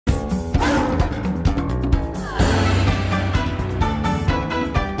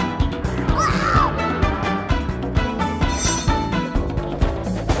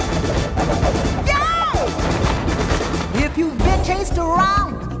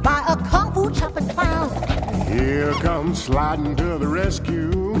by a kung fu chopping clown. Here comes sliding to the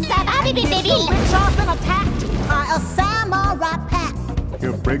rescue. Ça va, baby, baby? Rickshaw's been attacked by a samurai pack.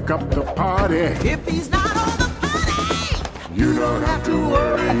 He'll break up the party. If he's not on the party, You don't have to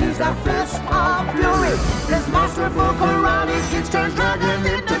worry, he's the fist of fury. This masterful karate kid turns dragon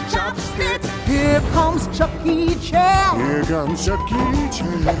into chopsticks. Here comes Chuckie Chan. Here comes Chuckie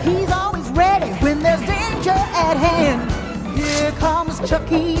Chan. He's always ready when there's danger at hand. Here comes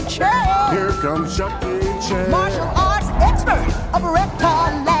Chuckie Chan. Here comes Chuckie Chan. Martial arts expert of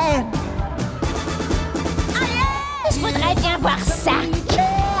Reptile Land. Je voudrais bien voir ça.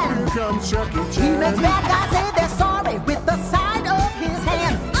 Here comes Chuckie He makes Chan. bad guys say they're sorry with the side of his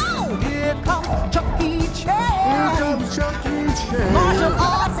hand. Oh, here comes Chuckie Here Chan. comes Chuckie Chan. Martial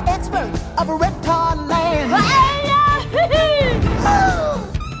arts expert of Reptile Land. Oh,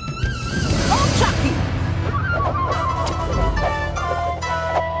 Chuckie.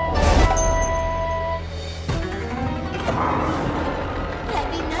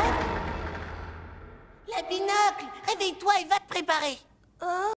 La binocle, réveille-toi et va te préparer.